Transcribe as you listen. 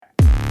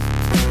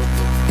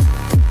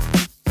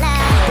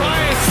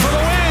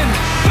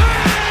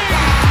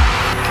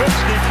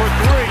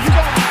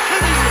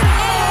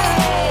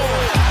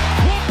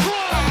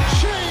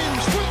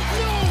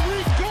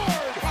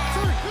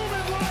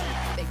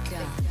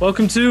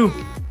Welcome to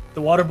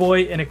the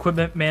Waterboy and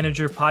Equipment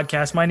Manager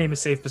podcast. My name is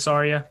Saif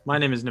Basaria. My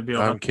name is Nabil.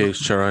 I'm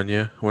Case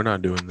Charania. We're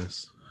not doing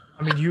this.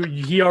 I mean,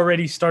 he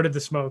already started the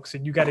smoke, so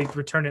you got to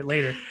return it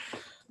later.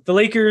 The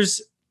Lakers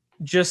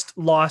just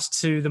lost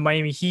to the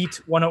Miami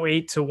Heat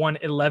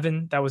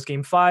 108-111. That was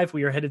game 5.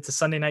 We are headed to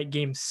Sunday night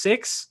game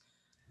 6.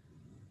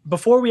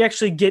 Before we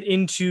actually get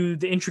into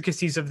the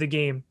intricacies of the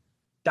game,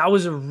 that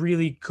was a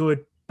really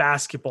good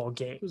basketball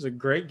game. It was a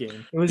great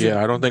game.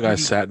 I don't think I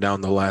sat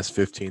down the last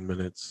 15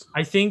 minutes.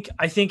 I think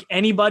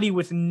anybody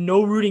with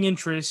no rooting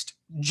interest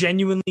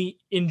genuinely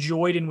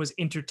enjoyed and was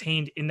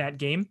entertained in that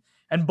game.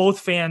 And both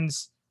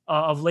fans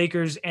of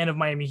Lakers and of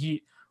Miami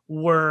Heat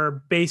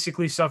were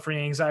basically suffering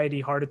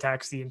anxiety, heart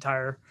attacks the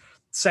entire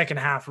second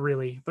half,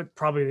 really, but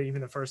probably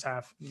even the first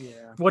half. Yeah.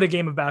 What a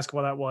game of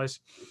basketball that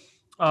was.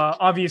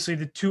 Obviously,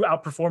 the two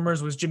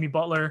outperformers was Jimmy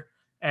Butler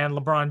and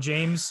LeBron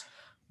James,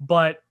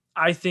 but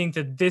I think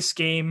that this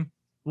game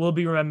will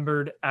be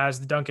remembered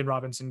as the Duncan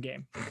Robinson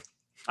game.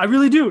 I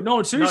really do.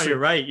 No, seriously. No, you're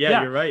right.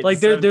 Yeah, you're right.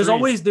 Like there's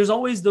always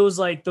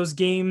those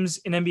games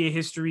in NBA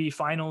history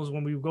finals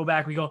when we go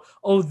back, we go,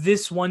 oh,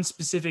 this one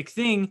specific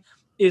thing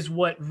is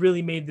what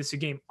really made this a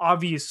game.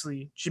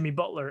 Obviously, Jimmy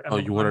Butler.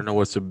 And you want to know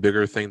what's a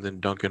bigger thing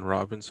than Duncan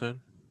Robinson?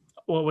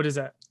 Well, what is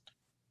that?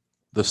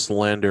 The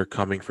slander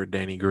coming for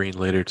Danny Green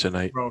later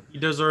tonight. Bro, he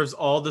deserves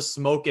all the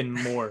smoke and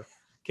more.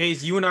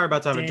 Case, you and I are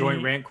about to have a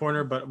joint rant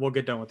corner, but we'll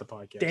get done with the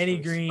podcast. Danny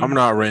Green. I'm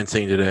not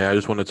ranting today. I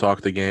just want to talk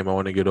the game. I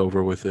want to get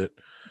over with it.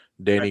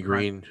 Danny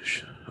Green,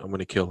 I'm going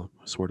to kill him.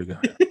 I swear to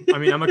God. I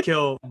mean, I'm going to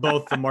kill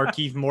both the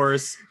Markieff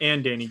Morris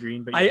and Danny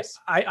Green. But yes.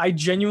 I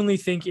genuinely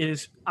think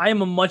I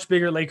am a much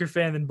bigger Laker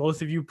fan than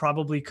both of you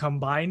probably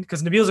combined,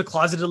 because Nabil's a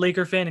closeted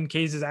Laker fan and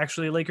Kaze is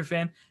actually a Laker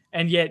fan.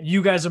 And yet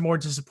you guys are more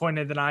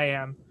disappointed than I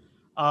am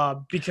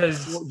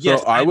because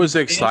I was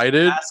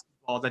excited.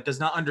 That does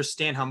not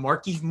understand how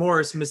Markieff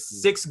Morris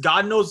missed 6,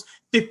 God knows,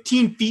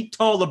 15 feet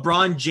tall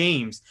LeBron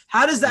James.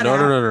 How does that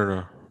happen?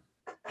 No.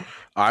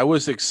 I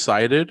was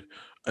excited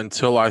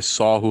until I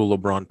saw who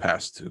LeBron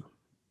passed to.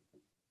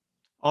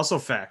 Also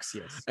facts,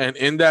 yes. And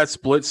in that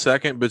split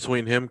second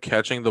between him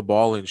catching the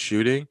ball and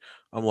shooting,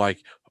 I'm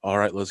like, all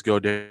right, let's go,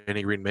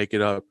 Danny Green, make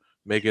it up.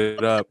 Make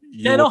it up.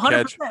 You will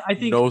catch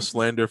no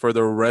slander for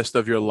the rest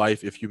of your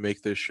life if you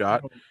make this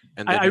shot.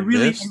 And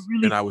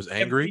then I was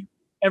angry.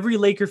 Every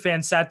Laker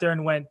fan sat there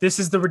and went, "This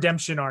is the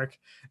redemption arc.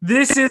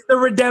 This is the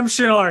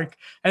redemption arc."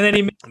 And then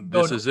he missed.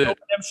 This is it.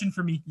 Redemption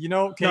for me. You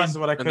know, Case,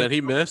 what I could. And then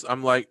he missed.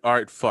 I'm like, all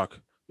right, fuck.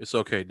 It's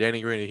okay.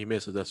 Danny Green, he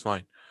misses. That's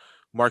fine.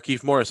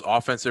 Markieff Morris,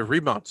 offensive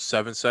rebound.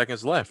 7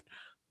 seconds left.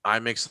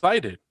 I'm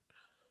excited.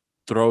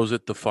 Throws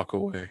it the fuck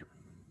away.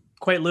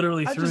 Quite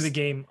literally threw the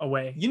game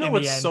away. You know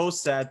what's so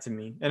sad to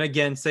me? And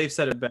again, Saif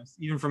said it best.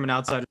 Even from an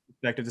outsider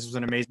perspective, this was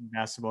an amazing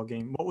basketball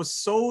game. What was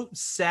so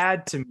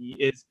sad to me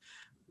is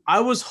I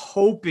was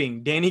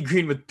hoping Danny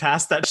Green would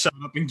pass that shot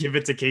up and give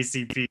it to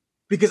KCP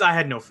because I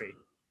had no faith.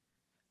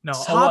 No,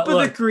 Top of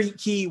the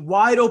key,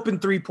 wide open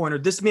 3-pointer.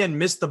 This man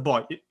missed the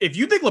ball. If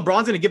you think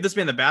LeBron's going to give this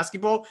man the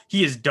basketball,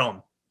 he is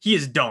dumb. He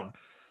is dumb.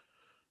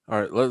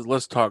 All right,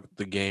 let's talk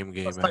the game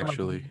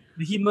actually.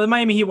 The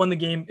Miami Heat won the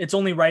game. It's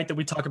only right that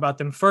we talk about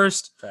them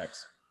first.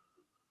 Facts.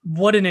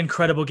 What an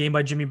incredible game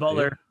by Jimmy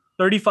Butler.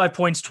 Yeah. 35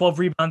 points, 12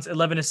 rebounds,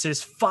 11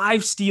 assists,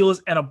 5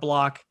 steals, and a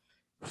block.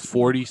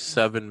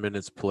 47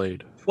 minutes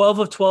played. 12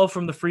 of 12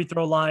 from the free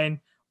throw line.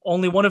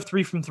 Only 1 of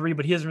 3 from 3,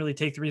 but he doesn't really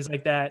take threes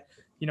like that.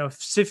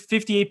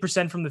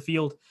 58% from the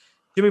field.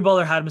 Jimmy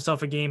Butler had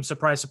himself a game.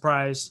 Surprise,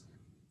 surprise.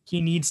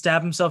 He needs to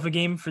have himself a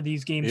game for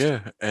these games.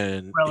 Yeah,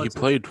 and he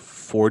played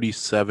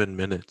 47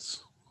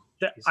 minutes.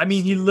 I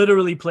mean, he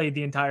literally played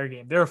the entire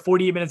game. There are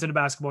 48 minutes in a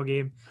basketball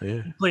game.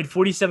 Yeah. He played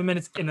 47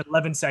 minutes in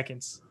 11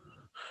 seconds.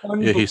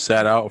 Yeah, he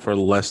sat out for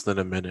less than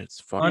a minute.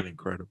 It's fucking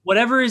incredible.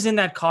 Whatever is in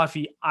that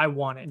coffee, I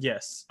want it.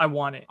 Yes. I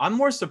want it. I'm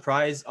more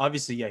surprised.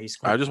 Obviously, yeah, he's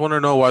I just want to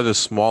know why the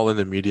small and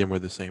the medium are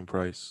the same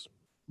price.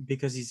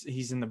 Because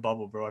he's in the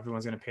bubble, bro.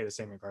 Everyone's going to pay the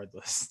same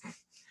regardless.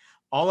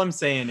 All I'm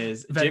saying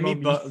is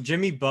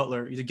Jimmy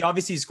Butler,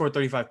 obviously he scored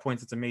 35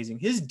 points. It's amazing.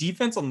 His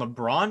defense on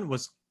LeBron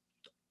was,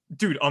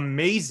 dude,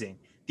 amazing.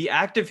 The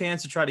active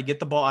hands to try to get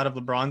the ball out of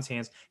LeBron's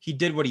hands, he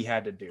did what he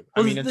had to do.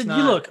 I mean, it's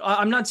not... Look,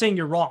 I'm not saying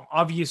you're wrong.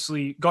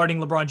 Obviously, guarding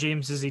LeBron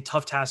James is a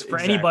tough task for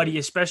anybody,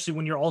 especially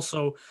when you're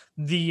also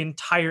the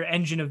entire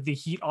engine of the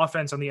Heat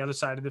offense on the other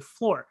side of the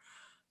floor.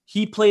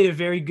 He played a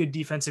very good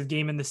defensive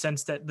game in the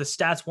sense that the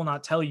stats will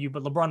not tell you,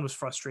 but LeBron was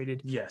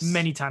frustrated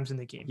many times in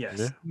the game. Yes.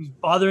 Yeah. He was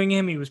bothering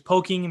him. He was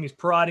poking him. He was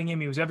prodding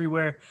him. He was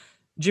everywhere.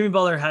 Jimmy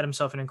Butler had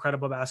himself an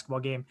incredible basketball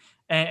game.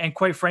 And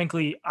quite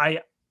frankly,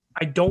 I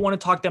don't want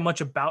to talk that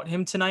much about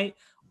him tonight,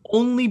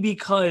 only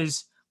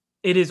because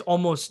it is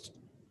almost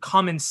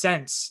common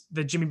sense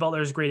that Jimmy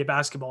Butler is great at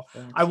basketball.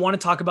 Thanks. I want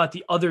to talk about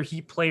the other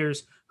Heat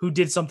players who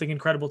did something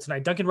incredible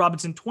tonight. Duncan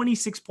Robinson,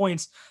 26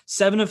 points,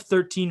 7 of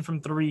 13 from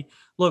 3.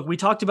 Look, we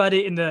talked about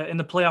it in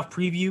the playoff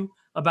preview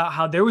about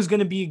how there was going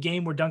to be a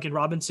game where Duncan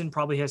Robinson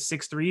probably has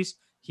 6 threes.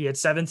 He had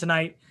 7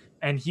 tonight,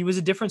 and he was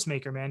a difference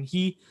maker, man.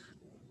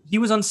 He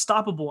was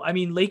unstoppable. I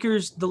mean,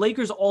 the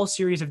Lakers all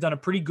series have done a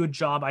pretty good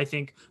job, I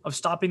think, of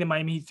stopping the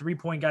Miami Heat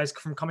 3-point guys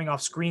from coming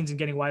off screens and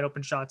getting wide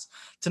open shots.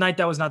 Tonight,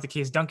 that was not the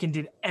case. Duncan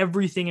did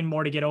everything and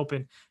more to get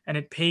open, and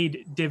it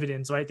paid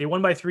dividends, right? They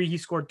won by 3. He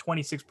scored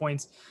 26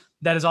 points.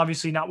 That is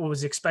obviously not what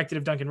was expected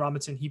of Duncan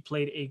Robinson. He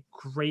played a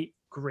great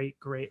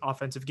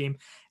offensive game,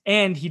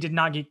 and he did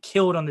not get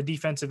killed on the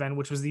defensive end,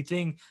 which was the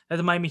thing that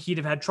the Miami Heat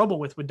have had trouble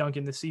with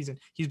Duncan this season.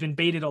 He's been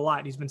baited a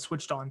lot. He's been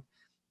switched on.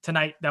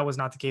 Tonight, that was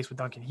not the case with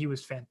Duncan. He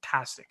was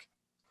fantastic.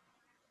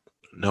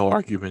 No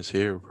arguments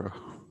here, bro.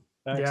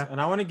 Thanks. Yeah. And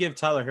I want to give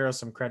Tyler Herro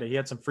some credit. He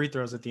had some free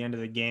throws at the end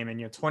of the game,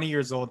 and 20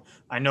 years old.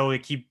 I know they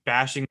keep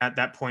bashing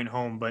that point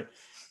home, but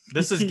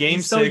this is game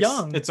 6. So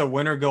young. It's a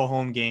win or go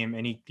home game,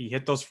 and he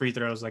hit those free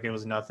throws like it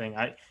was nothing.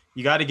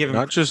 You got to give him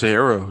not just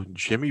Herro.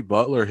 Jimmy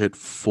Butler hit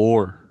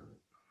 4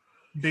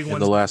 big ones in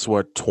the last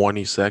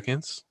 20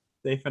 seconds.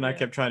 Dave and I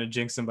kept trying to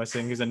jinx him by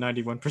saying he's a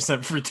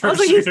 91% free throw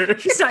shooter.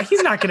 He's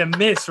not going to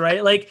miss,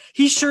 right? Like,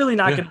 he's surely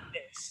not going to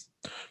miss.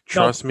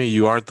 Trust me,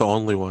 you aren't the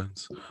only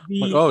ones.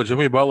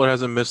 Jimmy Butler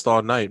hasn't missed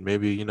all night.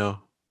 Maybe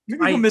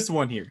he'll miss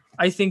one here.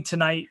 I think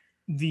tonight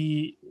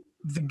the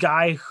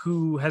guy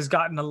who has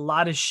gotten a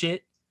lot of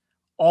shit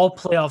all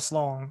playoffs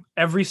long,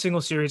 every single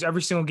series,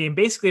 every single game,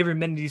 basically every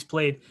minute he's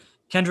played,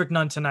 Kendrick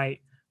Nunn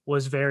tonight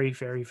was very,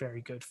 very,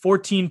 very good.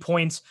 14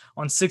 points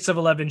on 6 of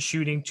 11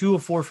 shooting, 2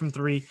 of 4 from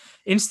 3.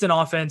 Instant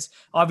offense.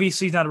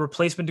 Obviously, he's not a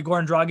replacement to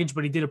Goran Dragic,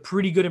 but he did a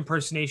pretty good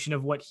impersonation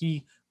of what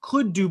he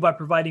could do by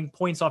providing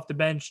points off the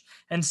bench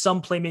and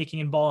some playmaking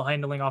and ball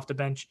handling off the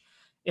bench.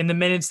 In the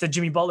minutes that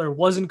Jimmy Butler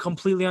wasn't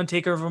completely on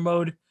takeover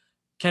mode,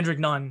 Kendrick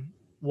Nunn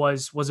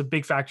was a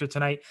big factor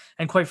tonight.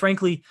 And quite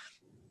frankly,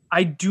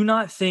 I do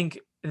not think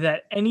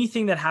that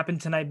anything that happened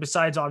tonight,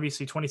 besides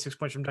obviously 26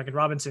 points from Duncan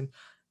Robinson,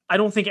 I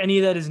don't think any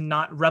of that is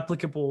not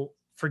replicable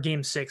for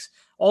game 6.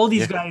 All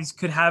these guys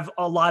could have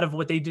a lot of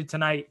what they did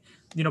tonight.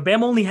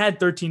 Bam only had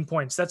 13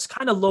 points. That's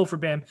kind of low for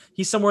Bam.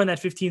 He's somewhere in that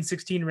 15,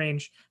 16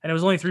 range, and it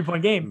was only a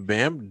 3-point game.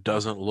 Bam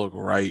doesn't look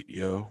right,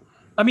 yo.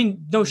 I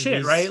mean, no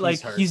shit, right?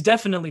 Like, he's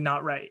definitely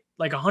not right.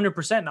 Like,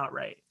 100% not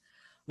right.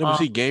 No, but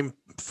see, game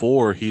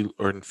 4,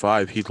 or in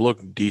 5, he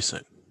looked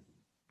decent.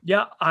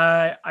 Yeah,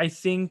 I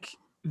think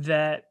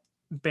that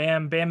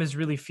Bam is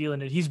really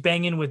feeling it. He's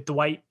banging with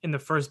Dwight in the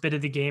first bit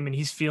of the game, and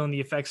he's feeling the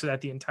effects of that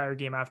the entire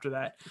game after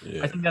that.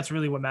 Yeah. I think that's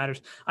really what matters.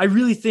 I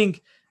really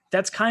think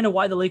that's kind of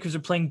why the Lakers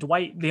are playing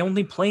Dwight. They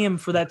only play him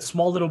for that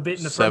small little bit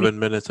in the 7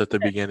 minutes at the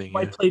beginning.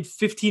 Dwight played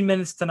 15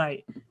 minutes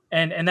tonight,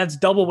 and that's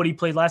double what he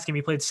played last game.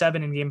 He played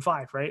 7 in game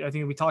 5, right? I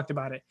think we talked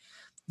about it.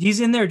 He's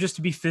in there just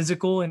to be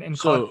physical and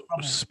so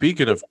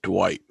speaking of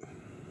Dwight,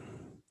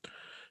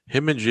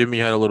 him and Jimmy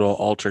had a little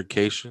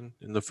altercation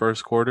in the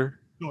first quarter.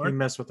 Sure. He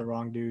messed with the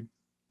wrong dude.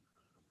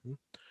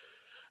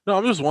 No,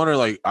 I'm just wondering,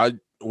 like,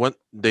 when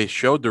they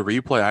showed the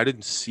replay, I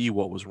didn't see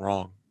what was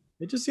wrong.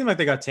 It just seemed like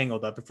they got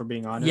tangled up, if we're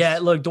being honest. Yeah,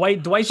 look,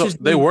 Dwight's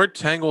just... They were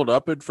tangled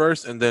up at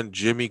first, and then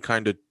Jimmy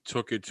kind of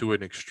took it to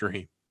an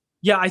extreme.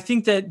 Yeah, I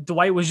think that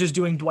Dwight was just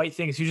doing Dwight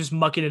things. He was just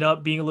mucking it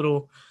up, being a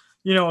little,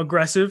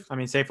 aggressive. I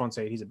mean, safe won't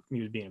say he was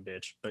being a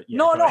bitch, but yeah.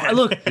 No,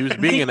 look. He was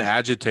being an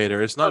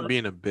agitator. It's not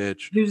being a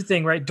bitch. Here's the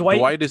thing, right?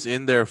 Dwight is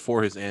in there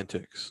for his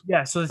antics.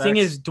 Yeah, so the thing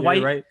is,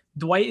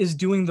 Dwight is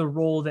doing the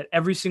role that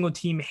every single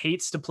team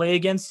hates to play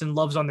against and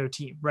loves on their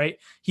team, right?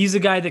 He's the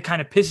guy that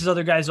kind of pisses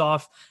other guys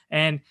off.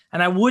 And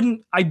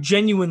I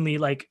genuinely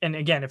like, and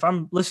again, if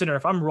I'm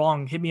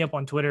wrong, hit me up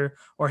on Twitter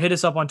or hit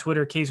us up on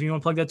Twitter. Case, you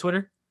want to plug that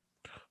Twitter?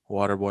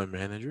 Waterboy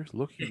Manager.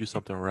 Look, you do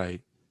something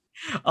right.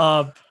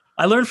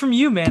 I learned from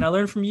you, man. I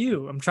learned from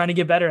you. I'm trying to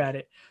get better at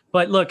it.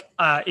 But look,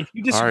 if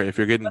you just... All right, if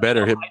you're getting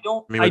better, hit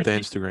me with the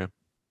Instagram.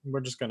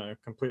 We're just going to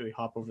completely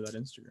hop over that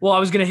Instagram. Well, I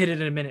was going to hit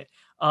it in a minute.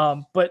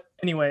 But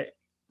anyway,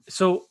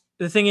 so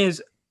the thing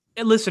is,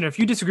 listener, if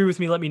you disagree with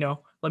me, let me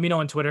know. Let me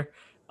know on Twitter.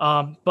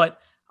 But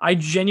I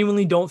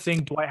genuinely don't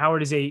think Dwight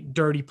Howard is a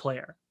dirty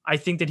player. I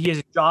think that he has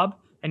a job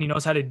and he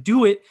knows how to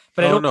do it.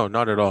 But no,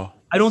 not at all.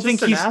 I don't think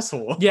he's an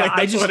asshole. Yeah,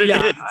 I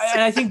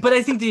think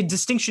the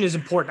distinction is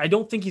important. I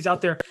don't think he's out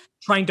there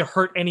trying to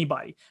hurt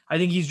anybody. I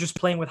think he's just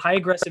playing with high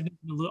aggressiveness,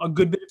 a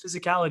good bit of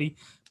physicality,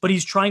 but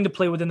he's trying to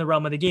play within the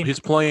realm of the game.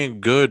 He's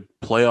playing good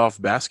playoff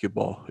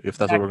basketball, if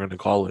that's what we're going to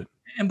call it.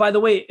 And by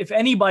the way, if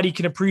anybody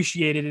can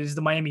appreciate it, is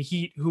the Miami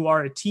Heat, who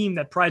are a team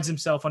that prides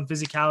himself on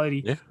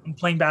physicality and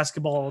playing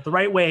basketball the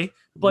right way.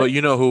 But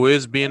you know who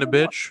is being a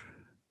bitch?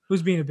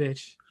 Who's being a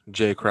bitch?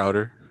 Jay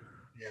Crowder.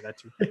 Yeah, that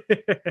too.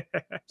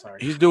 Sorry.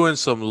 He's doing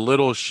some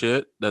little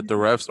shit that the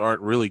refs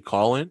aren't really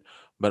calling,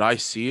 but I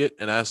see it.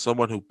 And as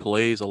someone who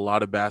plays a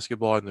lot of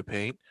basketball in the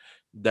paint,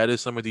 that is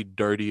some of the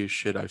dirtiest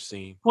shit I've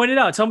seen. Point it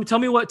out. Tell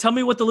me what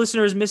the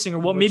listener is missing, or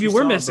what maybe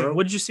we're missing. Bro.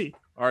 What did you see?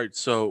 All right.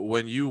 So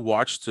when you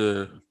watch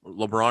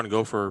LeBron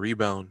go for a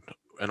rebound,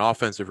 an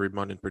offensive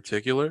rebound in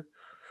particular,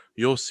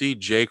 you'll see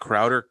Jay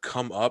Crowder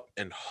come up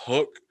and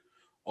hook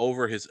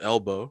over his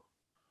elbow.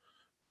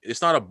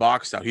 It's not a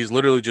box out. He's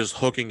literally just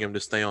hooking him to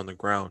stay on the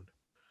ground.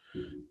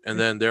 And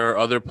then there are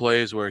other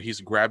plays where he's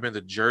grabbing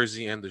the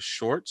jersey and the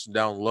shorts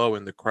down low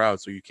in the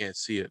crowd so you can't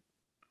see it.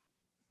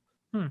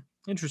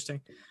 Interesting.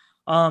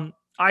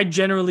 I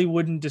generally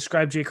wouldn't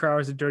describe Jay Crowder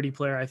as a dirty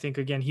player. I think,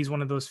 again, he's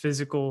one of those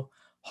physical,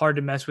 hard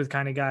to mess with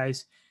kind of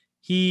guys.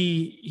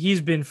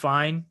 He's been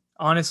fine.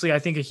 Honestly, I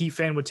think a Heat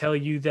fan would tell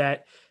you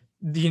that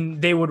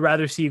they would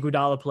rather see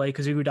Iguodala play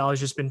because Iguodala's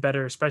just been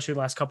better, especially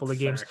the last couple of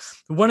games.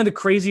 Facts. One of the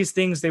craziest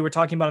things they were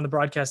talking about on the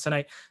broadcast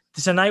tonight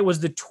was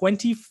the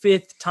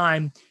 25th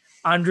time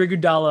Andre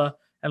Iguodala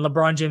and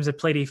LeBron James had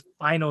played a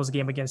finals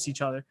game against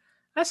each other.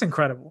 That's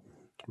incredible.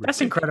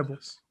 That's incredible.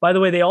 By the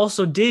way, they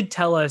also did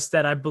tell us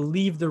that I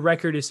believe the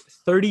record is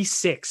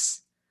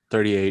 36.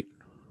 38.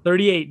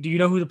 38. Do you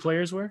know who the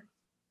players were?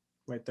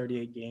 Wait,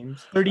 38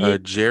 games?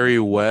 38. Jerry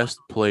West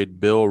played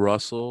Bill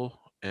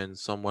Russell and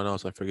someone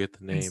else. I forget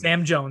the name. And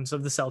Sam Jones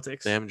of the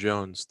Celtics. Sam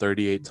Jones,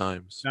 38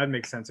 times. That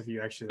makes sense if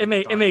you actually.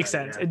 It makes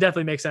sense. Yeah. It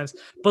definitely makes sense.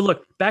 But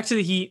look, back to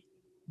the Heat.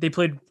 They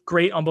played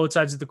great on both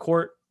sides of the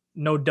court.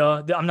 No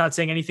duh. I'm not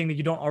saying anything that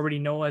you don't already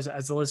know as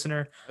the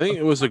listener. I think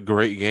it was a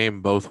great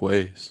game both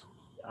ways.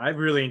 I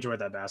really enjoyed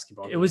that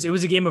basketball game. It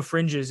was a game of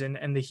fringes,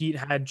 and the Heat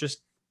had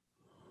just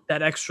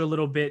that extra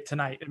little bit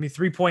tonight. I mean,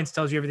 3 points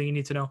tells you everything you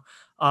need to know.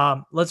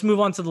 Let's move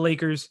on to the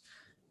Lakers.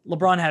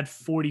 LeBron had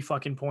 40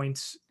 fucking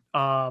points.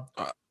 40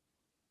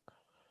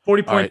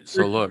 points. Right,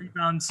 so look,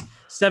 rebounds,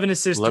 7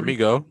 assists. Let me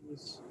go,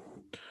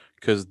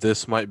 because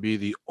this might be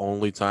the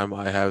only time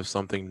I have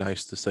something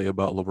nice to say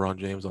about LeBron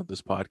James on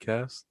this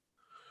podcast.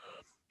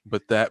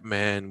 But that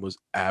man was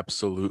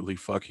absolutely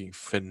fucking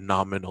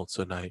phenomenal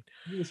tonight.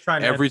 He was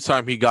trying Every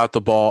time he got the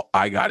ball,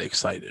 I got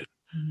excited.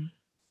 Mm-hmm.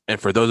 And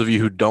for those of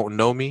you who don't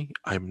know me,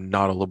 I'm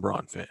not a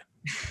LeBron fan.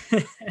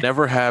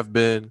 Never have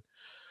been.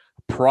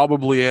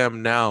 Probably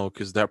am now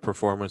because that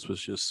performance was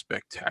just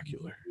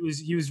spectacular.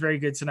 He was very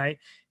good tonight.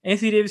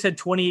 Anthony Davis had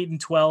 28 and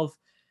 12,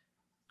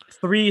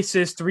 3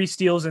 assists, 3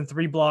 steals, and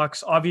 3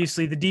 blocks.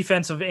 Obviously, the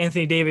defense of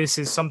Anthony Davis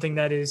is something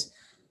that is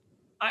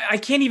I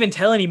can't even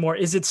tell anymore.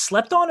 Is it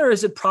slept on or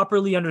is it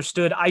properly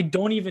understood? I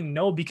don't even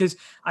know because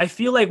I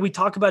feel like we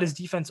talk about his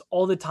defense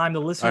all the time. The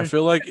listeners, I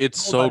feel like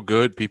it's so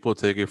good, people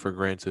take it for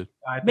granted.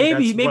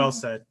 Maybe well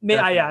said.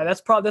 Yeah,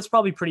 that's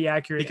probably pretty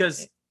accurate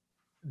because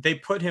they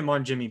put him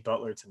on Jimmy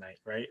Butler tonight,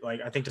 right?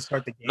 Like I think to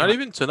start the game. Not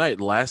even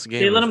tonight. Last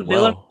game. They let him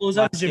close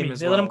out Jimmy.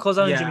 They let him close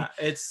out Jimmy.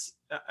 It's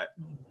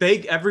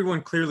big.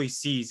 Everyone clearly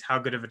sees how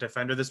good of a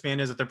defender this man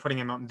is that they're putting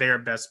him on their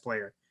best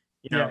player.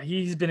 You know? Yeah,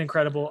 he's been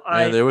incredible.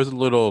 There was a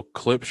little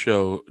clip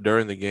show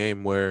during the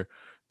game where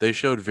they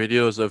showed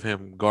videos of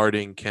him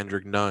guarding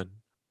Kendrick Nunn,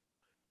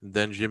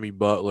 then Jimmy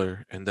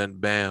Butler, and then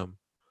Bam,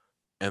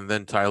 and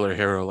then Tyler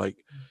Herro. Like,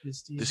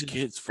 this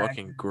kid's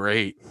fucking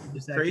great.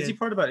 Crazy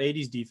part about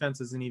AD's defense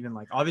isn't even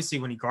like, obviously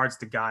when he guards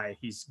the guy,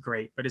 he's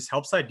great, but his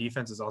help side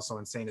defense is also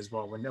insane as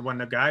well. When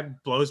the guy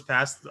blows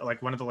past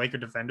like one of the Laker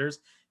defenders,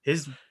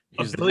 his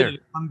ability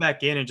to come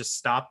back in and just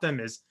stop them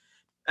is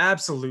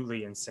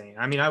absolutely insane.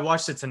 I mean, I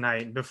watched it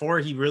tonight. Before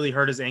he really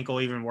hurt his ankle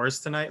even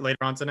worse later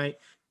on tonight,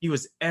 he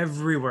was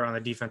everywhere on the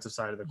defensive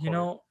side of the court. You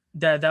know,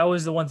 that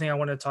was the one thing I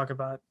wanted to talk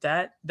about.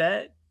 That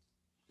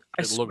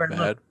I looked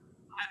bad.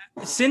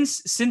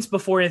 Since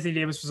before Anthony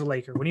Davis was a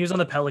Laker, when he was on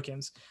the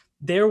Pelicans,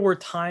 there were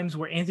times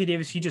where Anthony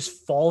Davis, he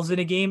just falls in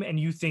a game and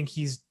you think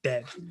he's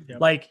dead. Yep.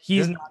 Like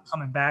he's not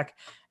coming back.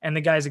 And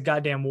the guy's a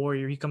goddamn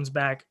warrior. He comes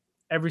back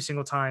every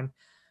single time.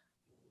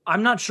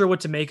 I'm not sure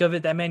what to make of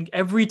it. That man,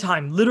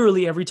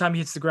 literally every time he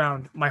hits the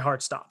ground, my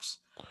heart stops.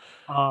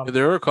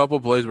 There were a couple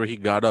plays where he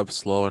got up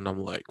slow, and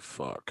I'm like,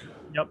 "Fuck."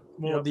 Yep.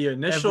 Well, the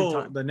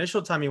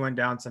initial time he went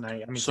down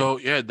tonight. I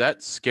mean,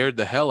 that scared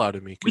the hell out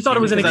of me. We thought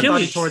it was an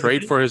Achilles.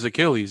 Straight for his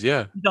Achilles,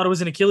 yeah. We thought it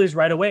was an Achilles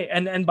right away.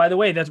 And by the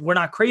way, we're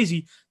not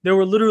crazy. There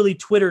were literally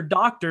Twitter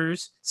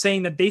doctors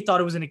saying that they thought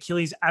it was an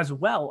Achilles as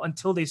well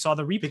until they saw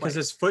the replay. Because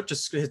his foot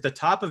the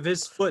top of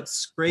his foot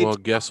scraped. Well,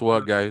 guess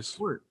what, guys?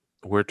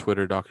 We're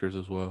Twitter doctors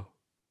as well.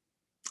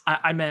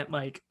 I meant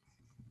like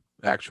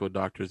actual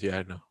doctors. Yeah,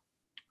 I know.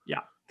 Yeah.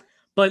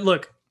 But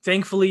look,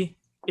 thankfully,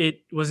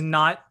 it was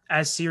not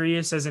as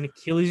serious as an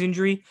Achilles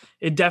injury.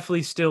 It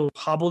definitely still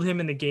hobbled him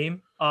in the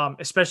game,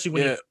 especially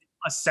when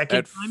a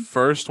second time. At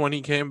first, when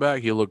he came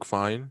back, he looked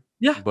fine.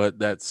 Yeah. But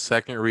that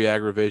second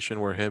re-aggravation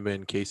where him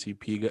and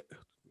KCP got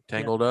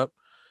tangled up,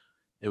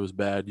 it was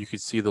bad. You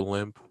could see the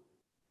limp.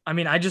 I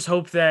mean, I just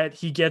hope that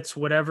he gets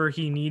whatever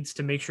he needs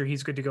to make sure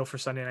he's good to go for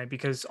Sunday night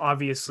because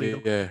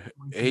obviously. Yeah.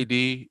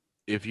 AD,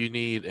 if you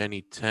need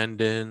any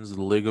tendons,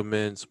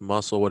 ligaments,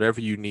 muscle, whatever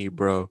you need,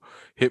 bro,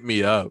 hit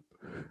me up.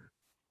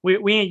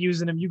 We ain't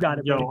using him. You got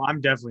it, Yo, buddy.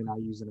 I'm definitely not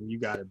using him. You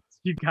got it.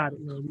 You got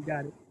it, man. You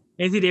got it.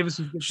 Anthony Davis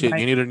was good. Shit,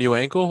 you need a new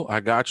ankle? I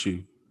got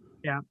you.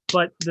 Yeah,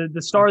 but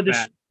the star of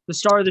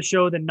the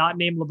show that not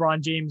named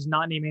LeBron James,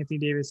 not named Anthony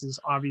Davis is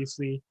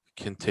obviously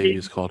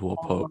Kentavious Caldwell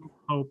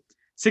Pope.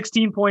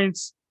 16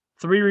 points,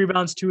 3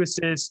 rebounds, 2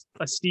 assists,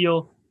 a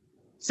steal,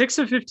 6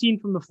 of 15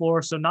 from the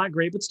floor, so not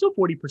great, but still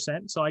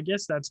 40%. So I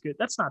guess that's good.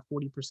 That's not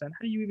 40%. How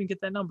do you even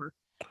get that number?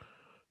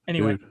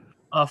 Anyway,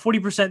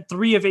 40%,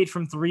 3 of 8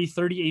 from 3,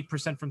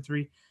 38% from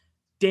 3.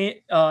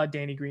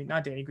 Danny Green,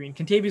 not Danny Green.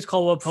 Kentavious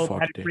Caldwell Pope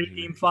had a great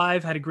game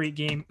 5, had a great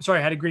game 4,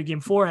 had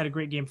a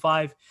great game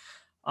 5.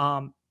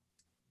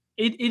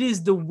 It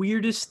is the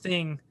weirdest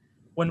thing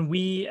when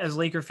we as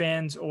Laker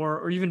fans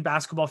or even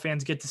basketball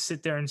fans get to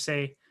sit there and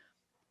say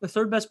the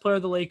third best player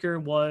of the Laker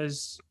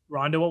was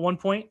Rondo at one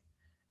point.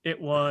 It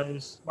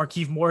was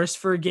Markieff Morris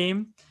for a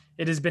game.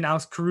 It has been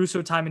Alex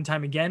Caruso time and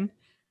time again.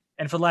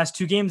 And for the last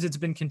 2 games, it's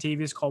been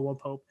Kentavious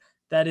Caldwell-Pope.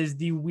 That is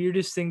the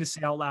weirdest thing to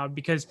say out loud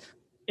because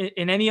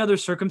in any other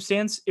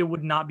circumstance, it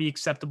would not be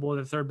acceptable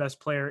that the third best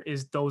player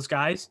is those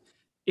guys,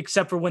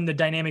 except for when the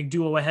dynamic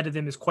duo ahead of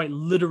them is quite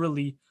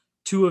literally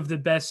two of the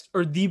best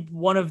or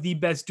one of the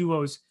best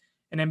duos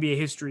in NBA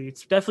history.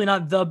 It's definitely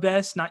not the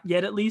best, not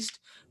yet at least,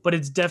 but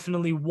it's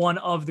definitely one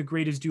of the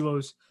greatest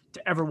duos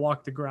to ever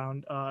walk the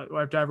ground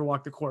or to ever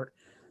walk the court.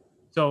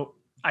 So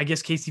I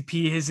guess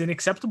KCP is an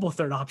acceptable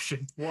third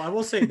option. Well, I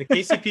will say the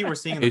KCP we're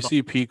seeing.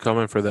 KCP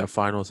coming for that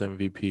Finals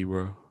MVP,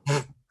 bro.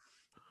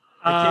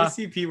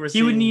 KCP we're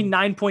seeing. He would need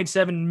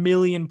 9.7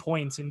 million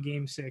points in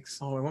Game 6.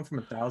 Oh, it went from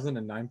 1,000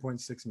 to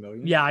 9.6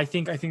 million. Yeah, I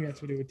think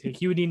that's what it would take.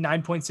 He would need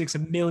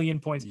 9.6 million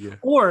points. Yeah.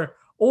 Or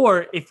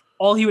if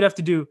all he would have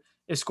to do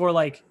is score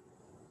like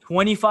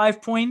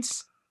 25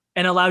 points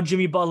and allow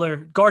Jimmy Butler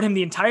guard him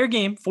the entire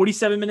game,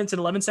 47 minutes and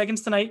 11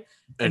 seconds tonight,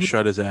 and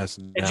shut his ass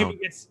down. And Jimmy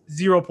gets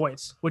 0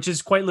 points, which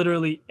is quite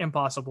literally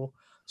impossible.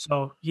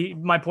 So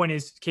my point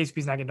is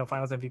KCP's not getting no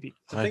Finals MVP.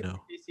 I know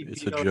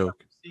it's a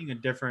joke. Seeing a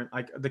different,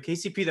 like the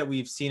KCP that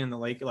we've seen in the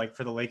Lake, like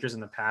for the Lakers in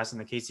the past,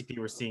 and the KCP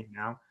we're seeing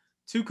now,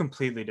 2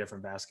 completely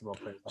different basketball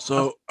players.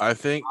 So I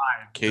think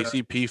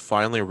KCP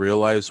finally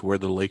realized where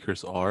the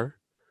Lakers are.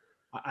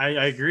 I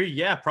agree.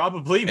 Yeah,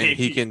 probably. Maybe. And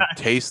he can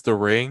taste the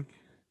ring,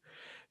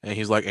 and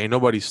he's like, "Ain't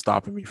nobody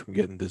stopping me from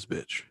getting this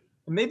bitch."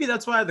 Maybe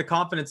that's why I had the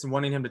confidence in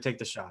wanting him to take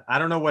the shot. I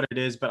don't know what it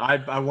is, but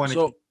I want to.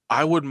 So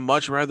I would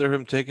much rather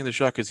him taking the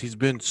shot because he's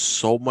been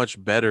so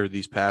much better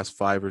these past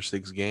 5 or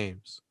 6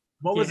 games.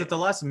 What was it? The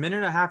last minute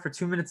and a half or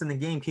 2 minutes in the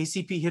game,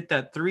 KCP hit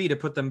that 3 to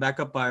put them back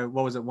up by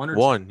what was it, 1 or 2?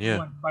 1,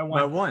 yeah, by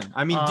one.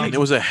 I mean, dude, and it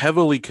was a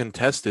heavily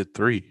contested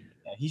 3.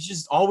 Yeah, he's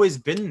just always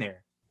been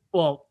there.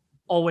 Well,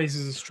 always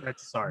is a stretch.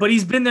 Sorry, but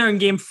he's been there in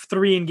Game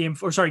 3 and Game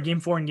 4. Sorry, Game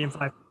 4 and Game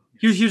 5.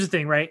 Here's the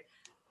thing, right?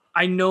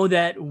 I know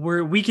that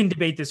we can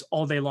debate this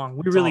all day long.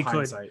 We really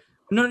could.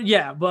 No,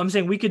 yeah, but I'm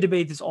saying we could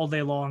debate this all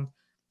day long.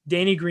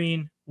 Danny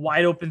Green,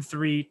 wide open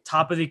 3,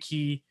 top of the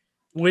key,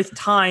 with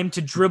time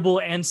to dribble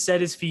and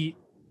set his feet.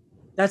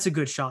 That's a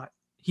good shot.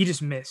 He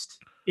just missed.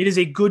 It is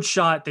a good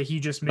shot that he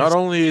just missed. Not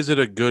only is it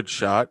a good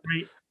shot,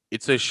 right?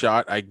 It's a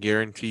shot I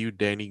guarantee you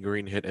Danny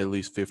Green hit at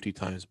least 50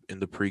 times in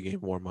the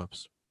pregame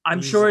warmups.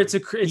 I'm sure it's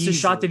a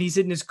shot that he's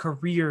hit in his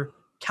career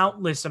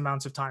countless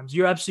amounts of times.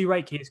 You're absolutely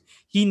right, Case.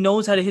 He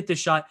knows how to hit this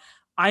shot.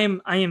 I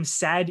am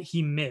sad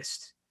he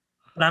missed,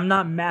 but I'm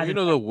not mad. You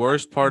know the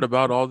worst part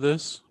about all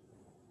this?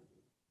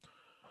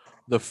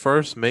 The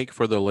first make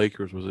for the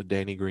Lakers was a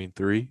Danny Green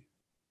 3.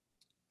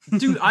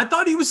 Dude, I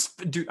thought he was.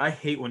 Dude, I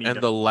hate when he.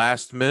 And the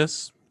last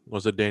miss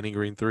was a Danny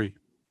Green 3.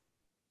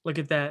 Look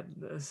at that.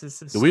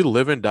 Do we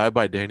live and die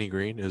by Danny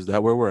Green? Is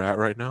that where we're at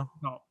right now?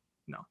 No.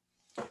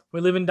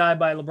 We live and die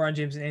by LeBron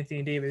James and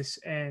Anthony Davis,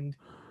 and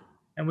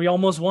we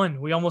almost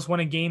won. We almost won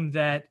a game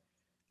that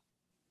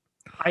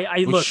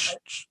I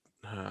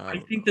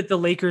think that the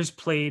Lakers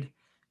played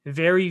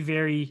very,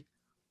 very,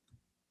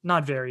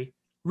 not very,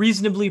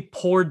 reasonably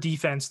poor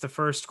defense the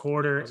first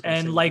quarter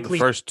and likely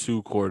the first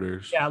 2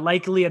 quarters. Yeah,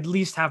 likely at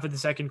least half of the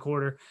second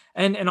quarter.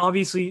 And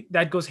obviously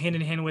that goes hand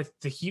in hand with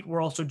the Heat were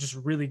also just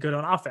really good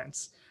on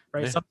offense,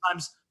 right? Yeah.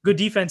 Sometimes good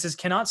defenses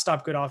cannot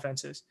stop good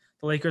offenses.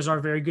 The Lakers are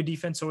very good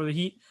defense over the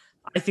Heat.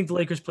 I think the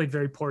Lakers played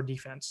very poor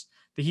defense.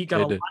 The Heat got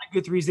a lot of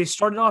good threes. They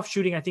started off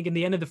shooting, I think in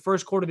the end of the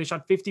first quarter, they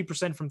shot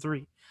 50% from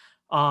 3.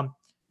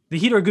 The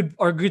Heat are a good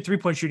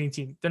 3-point shooting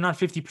team. They're not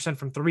 50%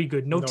 from 3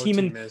 good. No team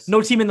in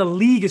the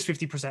league is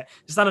 50%.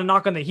 It's not a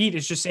knock on the Heat.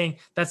 It's just saying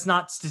that's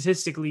not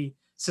statistically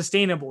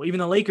sustainable.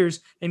 Even the Lakers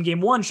in Game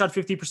 1 shot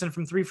 50%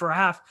 from 3 for a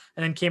half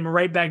and then came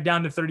right back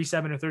down to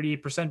 37 or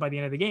 38% by the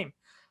end of the game.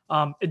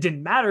 It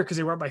didn't matter because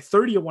they were up by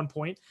 30 at one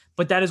point,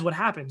 but that is what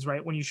happens,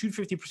 right? When you shoot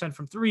 50%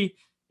 from 3,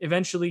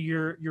 eventually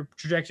you're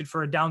projected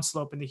for a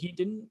downslope, and the Heat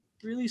didn't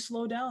really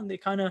slow down. They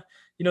kind of,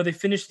 they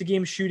finished the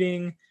game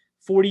shooting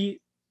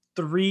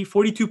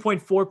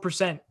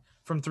 42.4%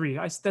 from 3.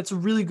 That's a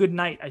really good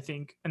night, I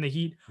think. And the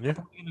Heat are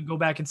going to go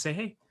back and say,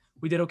 hey,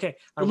 we did okay.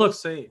 But look,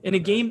 in a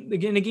game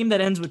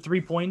that ends with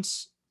 3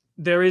 points,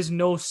 there is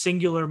no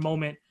singular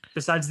moment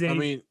besides the. I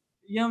mean,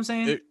 you know what I'm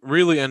saying? It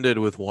really ended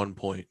with 1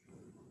 point.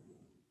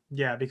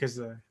 Yeah, because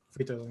the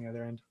free throws on the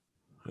other end.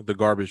 The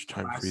garbage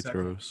time free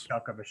throws.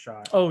 Chuck of a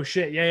shot. Oh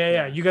shit!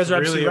 Yeah. You guys are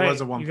absolutely right. It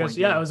was a 1 point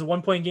game. Yeah, it was a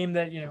 1 point game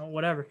that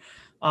whatever.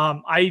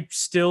 I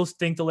still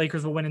think the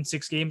Lakers will win in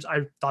 6 games.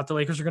 I thought the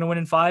Lakers were going to win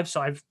in 5,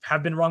 so I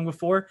have been wrong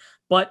before.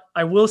 But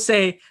I will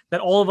say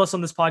that all of us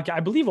on this podcast, I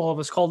believe all of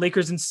us, called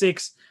Lakers in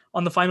 6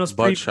 on the finals.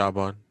 But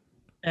Shaban.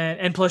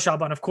 And plus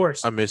Shaban, of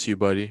course. I miss you,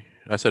 buddy.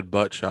 I said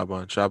but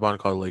Shaban. Shaban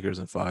called Lakers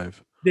in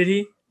 5. Did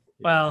he?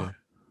 Well,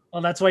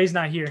 that's why he's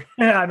not here.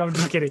 No, I'm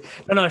just kidding.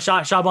 No,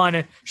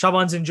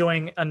 Shaban's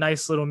enjoying a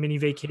nice little mini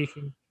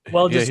vacation.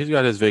 He's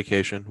got his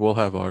vacation. We'll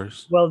have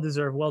ours. Well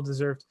deserved.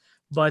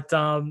 But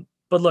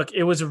But look,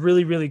 it was a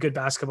really, really good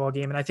basketball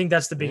game. And I think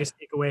that's the biggest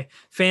takeaway.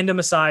 Fandom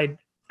aside,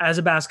 as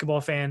a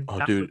basketball fan,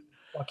 that was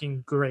a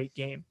fucking great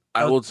game.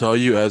 I will tell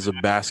you, as a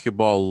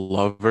basketball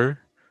lover,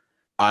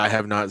 I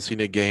have not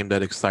seen a game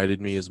that excited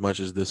me as much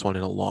as this one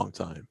in a long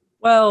time.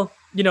 Well,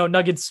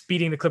 Nuggets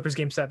beating the Clippers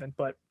game 7,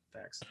 but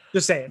facts.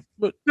 Just saying.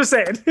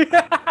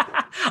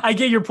 I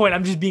get your point.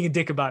 I'm just being a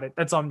dick about it.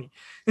 That's on me.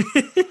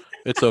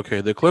 It's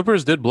okay. The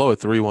Clippers did blow a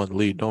 3-1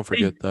 lead. Don't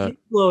forget that.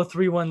 Blow a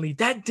 3-1 lead.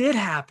 That did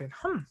happen.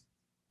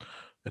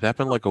 It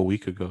happened like a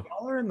week ago.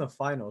 Y'all are in the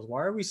finals.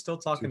 Why are we still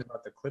talking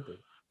about the Clippers?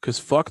 Because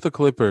fuck the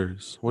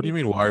Clippers. What do you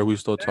mean? Why are we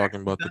still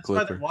talking about the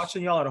Clippers? They're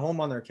watching y'all at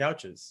home on their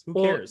couches. Who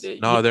cares?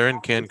 No, they're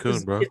in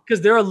Cancun, bro. Because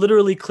there are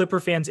literally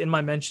Clipper fans in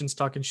my mentions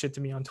talking shit to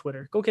me on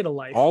Twitter. Go get a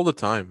life. All the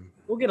time.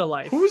 Go get a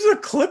life. Who's a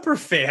Clipper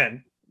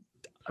fan?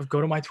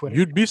 Go to my Twitter.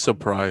 You'd be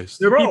surprised.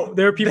 There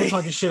are people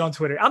talking shit on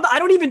Twitter. I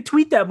don't even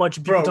tweet that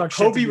much.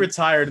 Kobe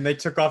retired and they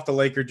took off the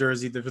Laker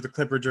jersey with the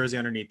Clipper jersey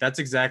underneath. That's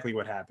exactly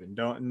what happened.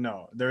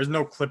 There's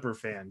no Clipper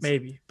fans.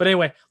 Maybe. But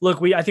anyway,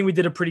 look, I think we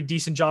did a pretty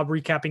decent job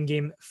recapping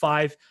game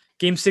 5.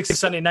 Game 6 is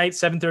Sunday night,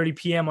 7:30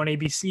 p.m. on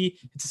ABC.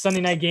 It's a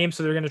Sunday night game,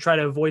 so they're going to try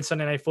to avoid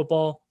Sunday night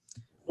football.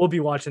 We'll be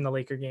watching the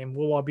Laker game.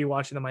 We'll all be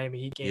watching the Miami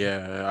Heat game.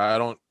 Yeah, I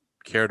don't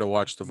care to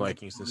watch the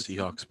Vikings and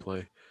Seahawks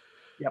play.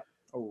 Yep.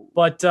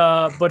 But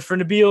for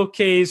Nabil,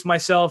 Kays,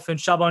 myself, and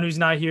Shaban, who's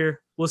not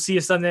here, we'll see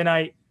you Sunday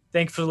night.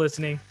 Thanks for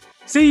listening.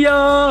 See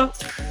ya!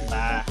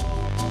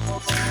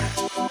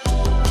 Bye.